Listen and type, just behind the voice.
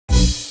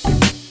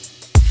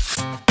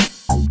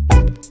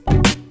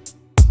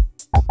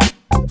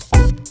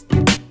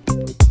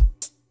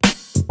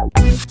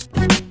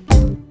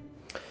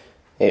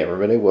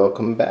everybody,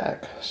 welcome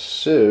back.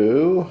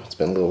 So, it's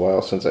been a little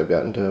while since I've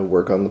gotten to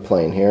work on the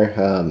plane here.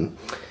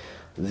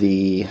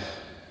 The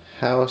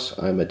house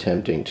I'm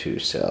attempting to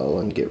sell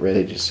and get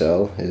ready to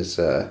sell is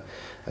a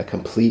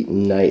complete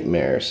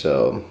nightmare.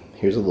 So,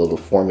 here's a little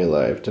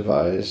formula I've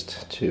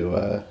devised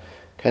to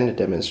kind of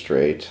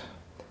demonstrate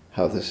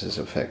how this has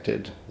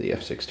affected the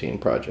F-16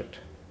 project.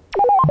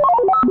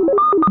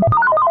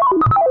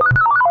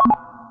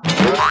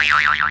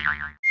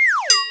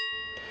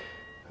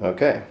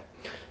 Okay.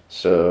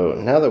 So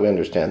now that we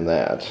understand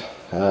that,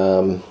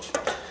 the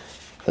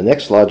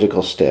next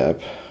logical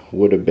step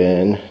would have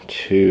been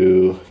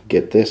to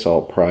get this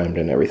all primed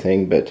and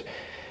everything, but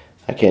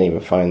I can't even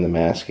find the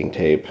masking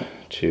tape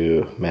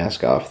to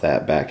mask off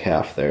that back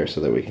half there so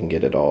that we can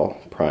get it all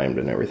primed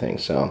and everything.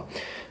 So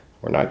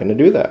we're not going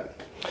to do that.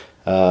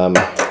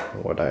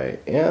 What I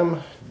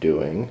am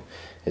doing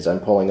is I'm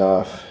pulling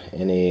off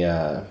any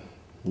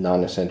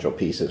non-essential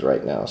pieces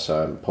right now.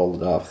 So I'm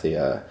pulled off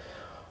the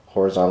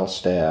horizontal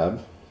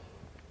stab.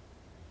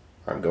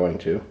 I'm going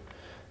to.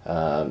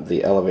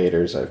 The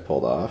elevators I've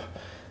pulled off.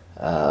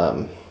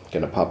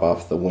 Gonna pop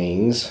off the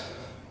wings.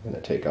 Gonna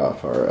take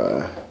off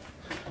our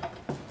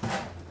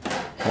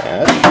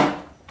hatch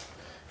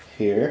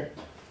here.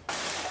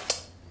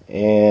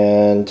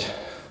 And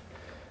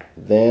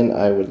then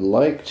I would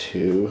like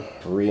to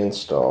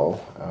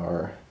reinstall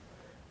our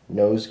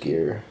nose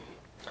gear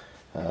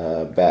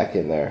back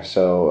in there.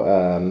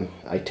 So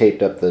I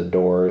taped up the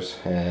doors,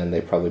 and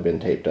they've probably been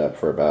taped up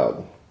for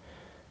about,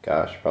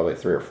 gosh, probably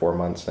 3 or 4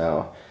 months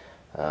now.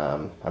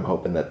 I'm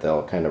hoping that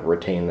they'll kind of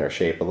retain their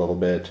shape a little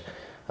bit.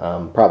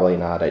 Probably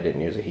not. I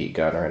didn't use a heat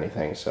gun or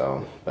anything,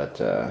 so, but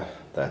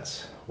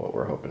that's what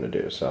we're hoping to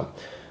do. So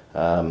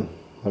let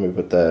me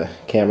put the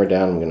camera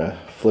down. I'm gonna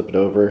flip it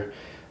over,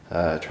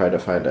 try to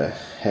find a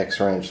hex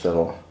wrench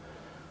that'll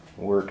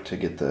work to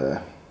get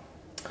the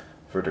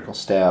vertical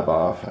stab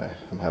off.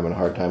 I'm having a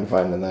hard time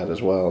finding that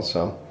as well.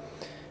 So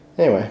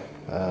anyway,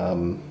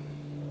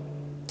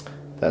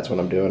 that's what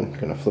I'm doing.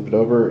 Gonna flip it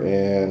over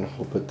and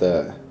we'll put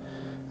the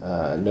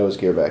nose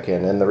gear back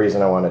in. And the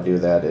reason I want to do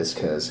that is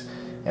because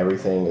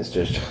everything is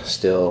just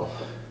still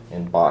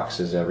in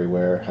boxes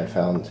everywhere. I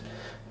found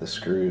the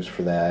screws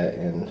for that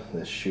in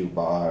this shoe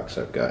box.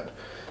 I've got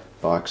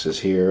boxes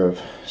here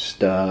of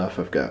stuff.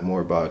 I've got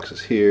more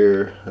boxes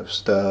here of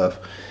stuff.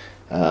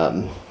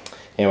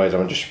 Anyways,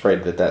 I'm just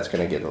afraid that that's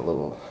going to get a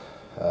little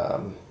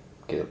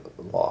get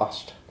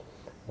lost.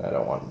 I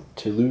don't want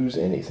to lose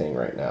anything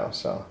right now.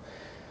 So,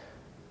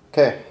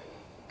 okay,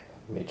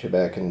 meet you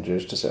back in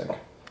just a sec.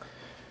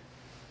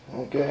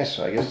 Okay,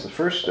 so I guess the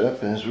first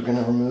step is we're going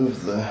to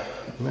remove the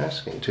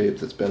masking tape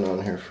that's been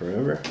on here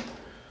forever.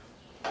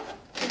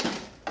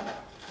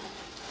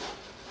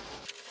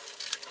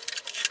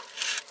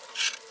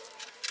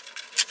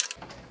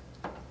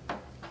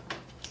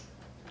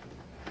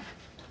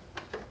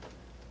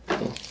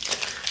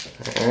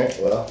 Alright,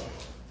 well,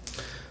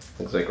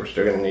 looks like we're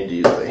still going to need to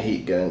use the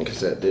heat gun because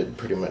that did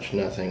pretty much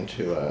nothing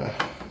to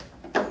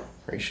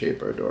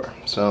reshape our door.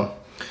 So,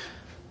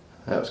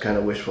 that was kind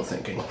of wishful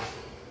thinking.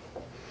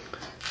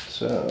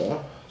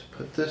 So, to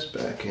put this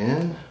back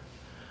in,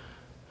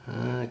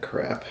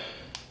 crap.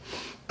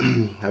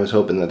 I was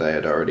hoping that I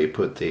had already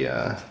put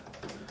the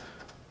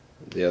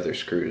other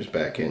screws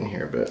back in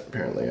here, but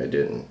apparently I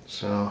didn't.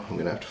 So, I'm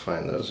going to have to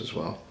find those as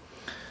well.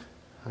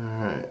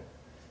 Alright.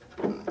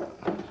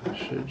 I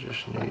should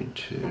just need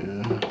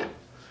to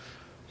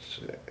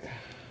see.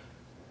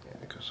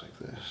 Yeah, it goes like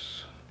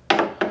this.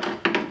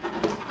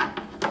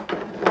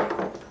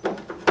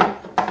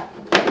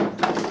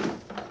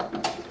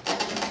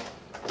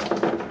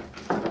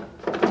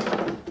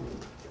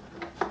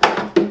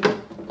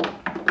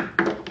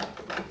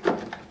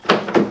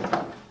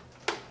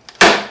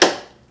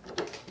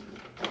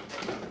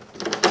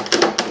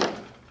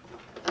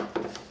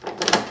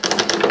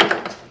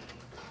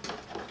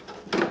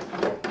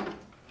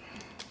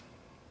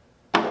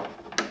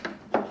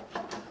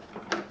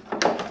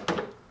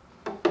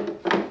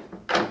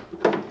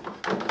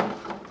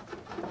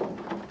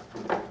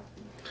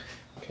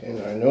 And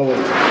I know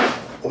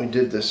we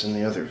did this in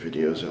the other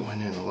videos, it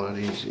went in a lot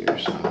easier,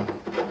 so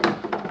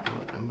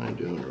what am I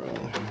doing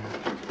wrong here?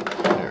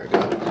 There we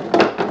go.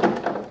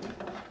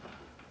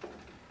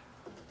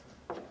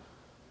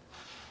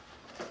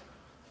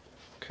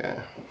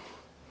 Okay.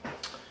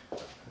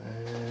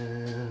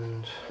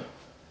 And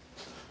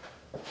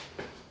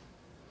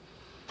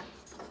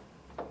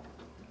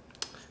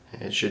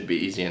it should be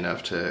easy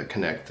enough to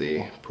connect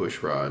the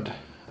push rod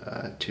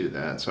to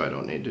that, so I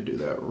don't need to do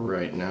that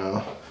right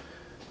now.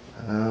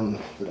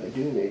 But I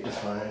do need to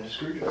find a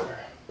screwdriver.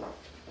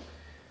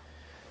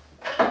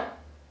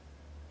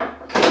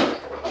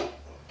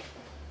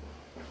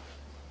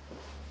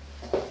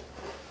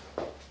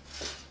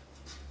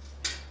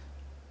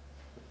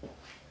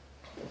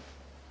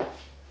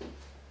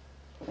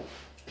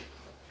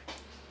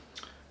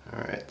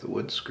 Alright, the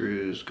wood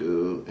screws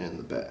go in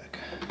the back.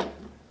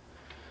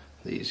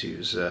 These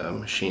use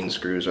machine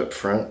screws up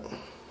front.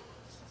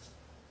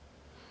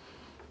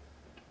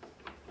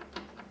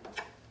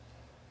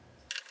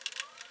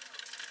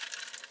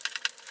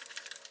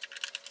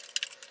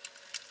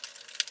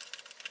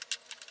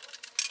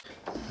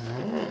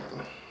 Alright.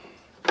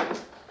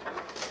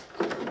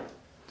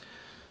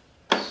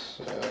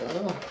 So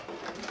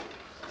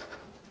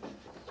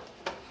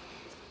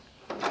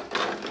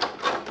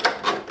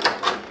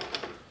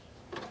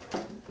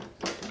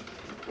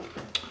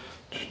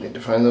just need to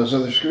find those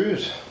other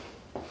screws.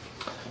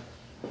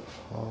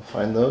 I'll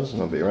find those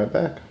and I'll be right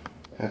back.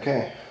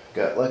 Okay,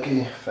 got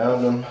lucky,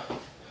 found them.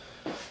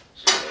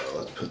 So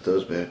let's put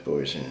those bad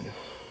boys in.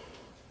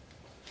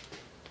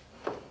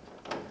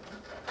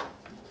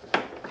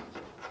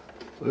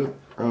 Oop,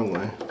 wrong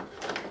way.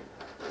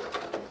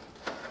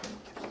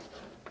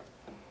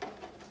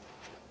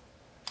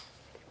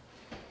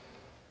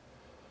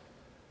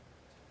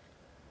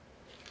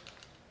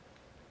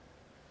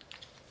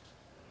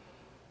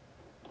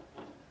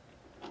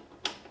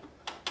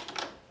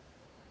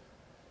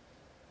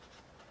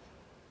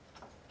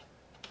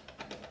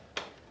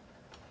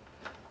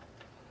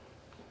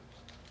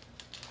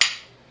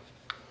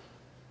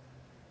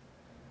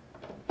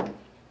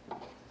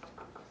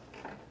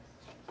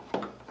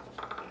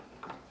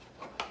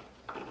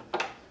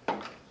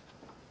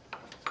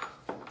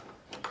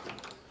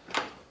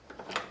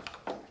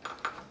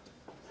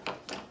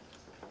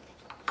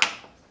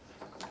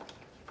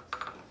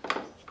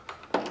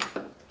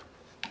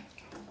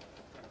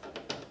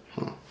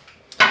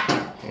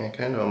 Yeah, it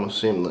kind of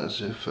almost seemed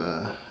as if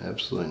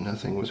absolutely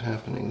nothing was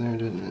happening there,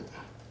 didn't it?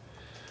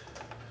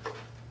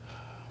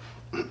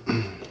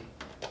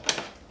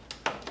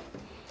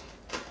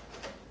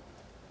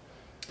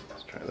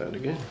 Let's try that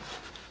again.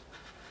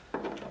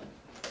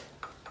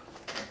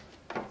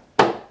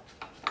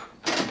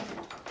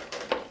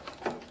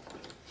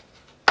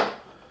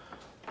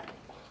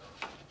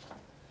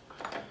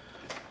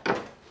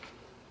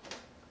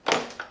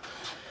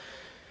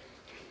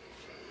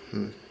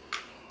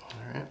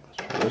 Alright, let's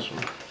try this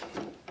one.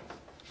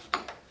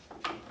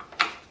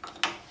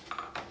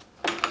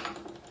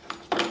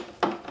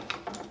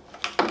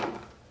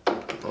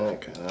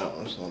 Okay, that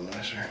one's a little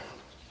nicer.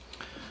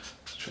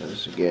 Let's try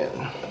this again.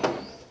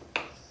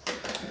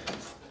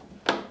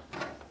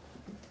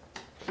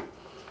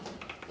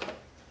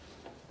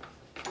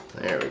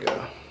 There we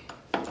go.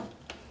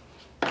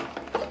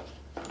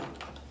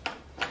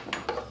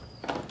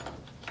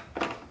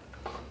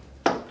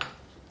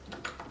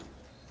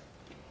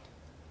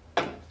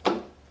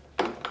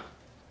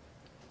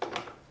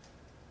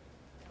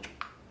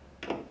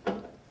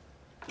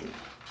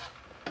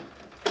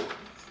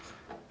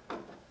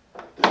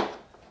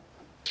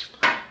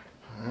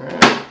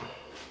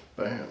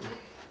 Bam.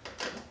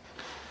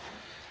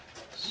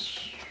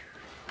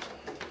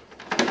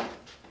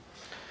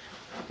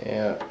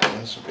 Yeah,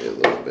 this will be a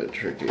little bit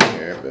tricky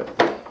here, but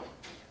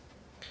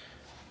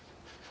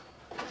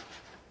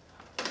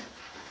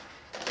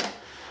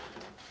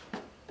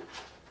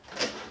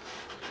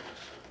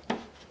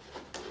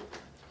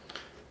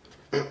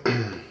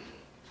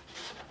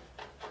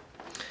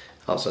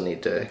also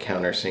need to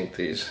countersink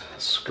these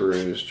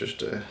screws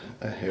just a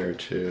hair or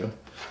two.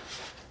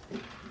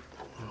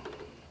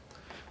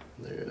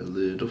 They're a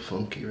little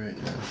funky right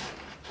now.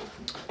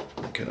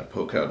 They kind of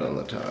poke out on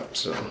the top,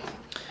 so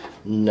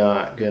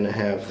not gonna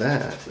have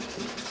that.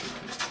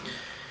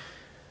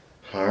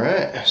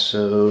 Alright,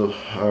 so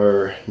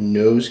our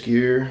nose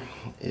gear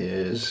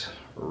is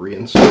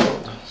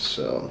reinstalled.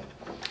 So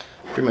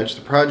pretty much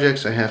the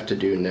projects I have to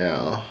do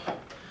now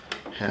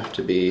have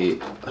to be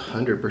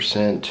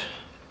 100%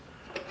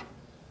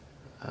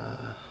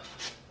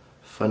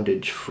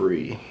 fundage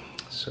free.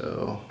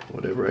 So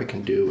whatever I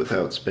can do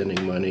without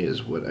spending money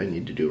is what I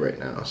need to do right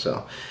now.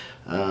 So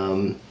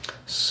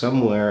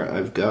somewhere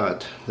I've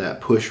got that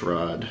push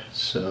rod,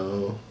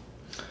 so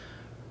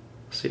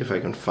see if I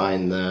can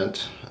find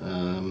that.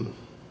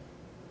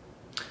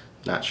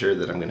 Not sure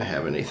that I'm going to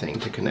have anything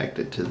to connect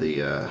it to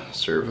the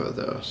servo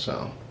though.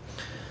 So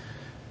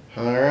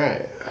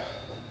alright,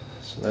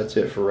 so that's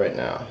it for right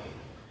now.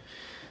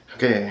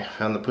 Okay,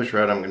 found the push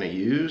rod I'm going to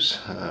use.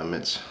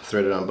 It's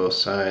threaded on both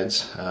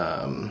sides.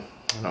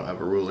 I don't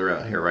have a ruler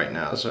out here right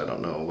now, so I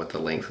don't know what the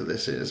length of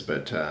this is,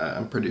 but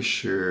I'm pretty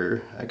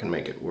sure I can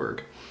make it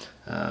work.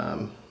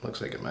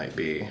 Looks like it might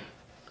be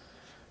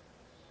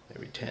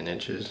maybe 10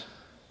 inches,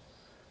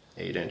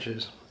 8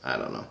 inches, I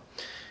don't know.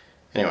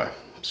 Anyway,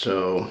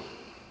 so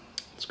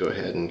let's go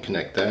ahead and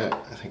connect that.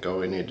 I think all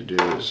we need to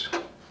do is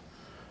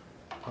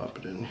pop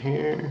it in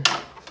here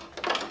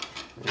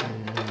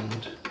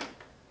and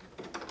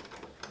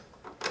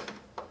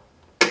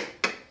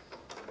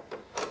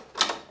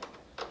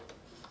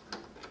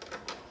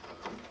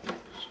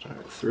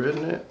start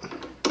threading it.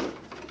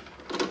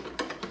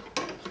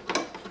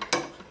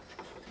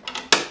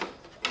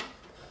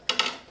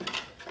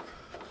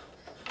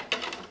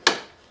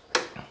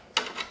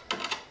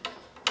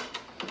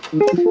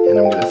 And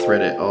I'm going to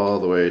thread it all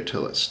the way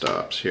till it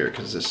stops here,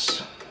 because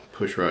this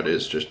push rod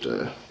is just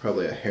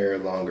probably a hair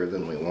longer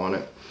than we want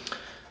it.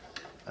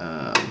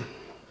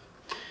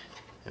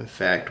 In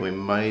fact, we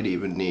might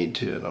even need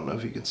to, I don't know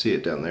if you can see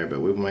it down there,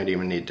 but we might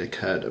even need to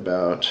cut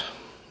about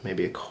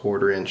maybe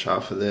 1/4 inch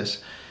off of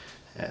this,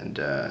 and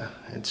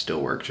it'd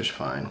still work just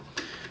fine.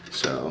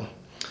 So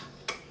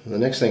the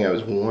next thing I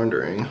was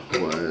wondering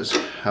was,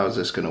 how is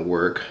this going to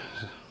work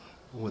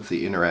with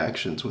the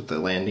interactions with the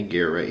landing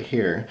gear right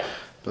here?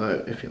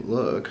 But if you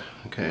look,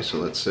 okay, so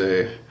let's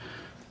say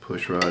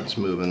push rod's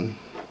moving,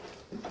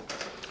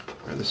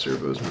 or the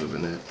servo's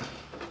moving it.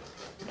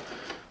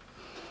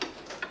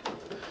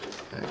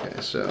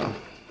 Okay, so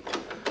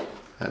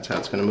that's how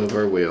it's going to move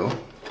our wheel.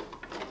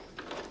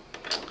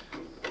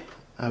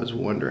 I was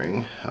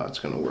wondering how it's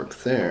going to work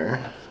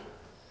there,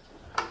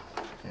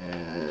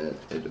 and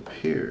it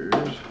appears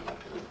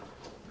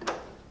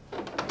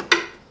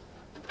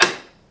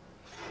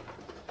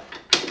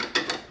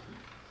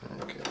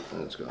okay,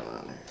 what's going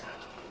on here?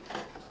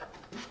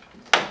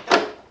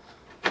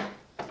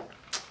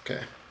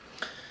 Okay,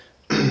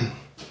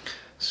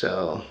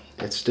 so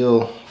it's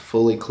still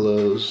fully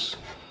closes,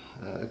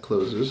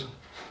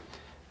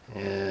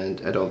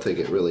 and I don't think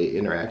it really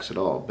interacts at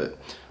all, but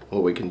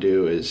what we can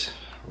do is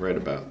right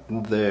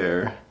about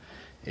there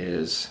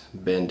is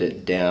bend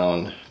it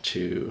down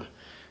to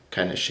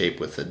kind of shape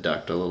with the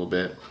duct a little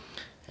bit,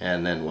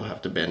 and then we'll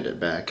have to bend it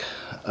back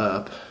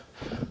up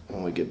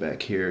when we get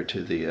back here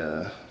to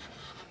the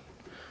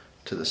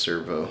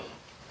servo,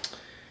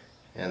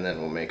 and then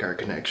we'll make our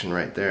connection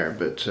right there.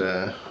 But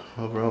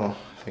overall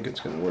I think it's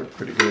going to work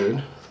pretty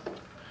good.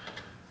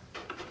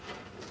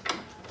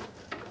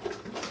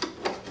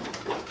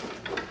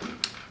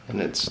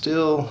 And it's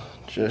still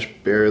just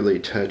barely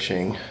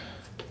touching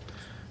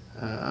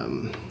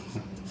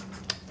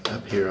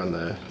up here on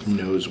the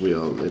nose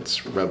wheel.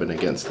 It's rubbing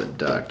against the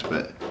duct,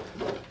 but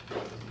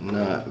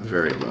not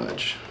very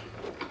much.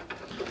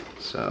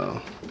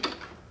 So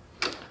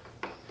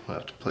we'll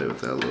have to play with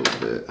that a little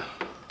bit.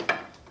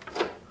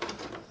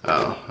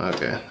 Oh,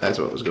 okay, that's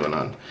what was going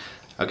on.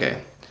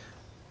 Okay,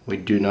 we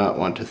do not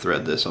want to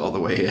thread this all the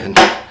way in.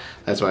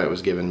 That's why it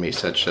was giving me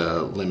such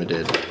a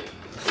limited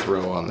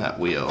throw on that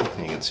wheel.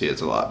 You can see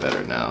it's a lot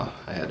better now.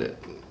 I had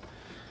it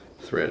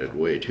threaded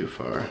way too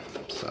far.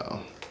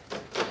 So,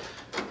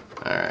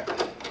 alright.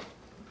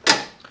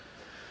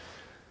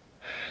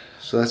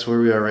 So that's where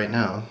we are right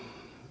now.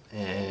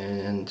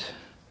 And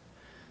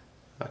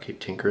I'll keep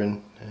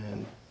tinkering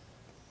and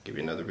give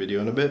you another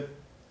video in a bit.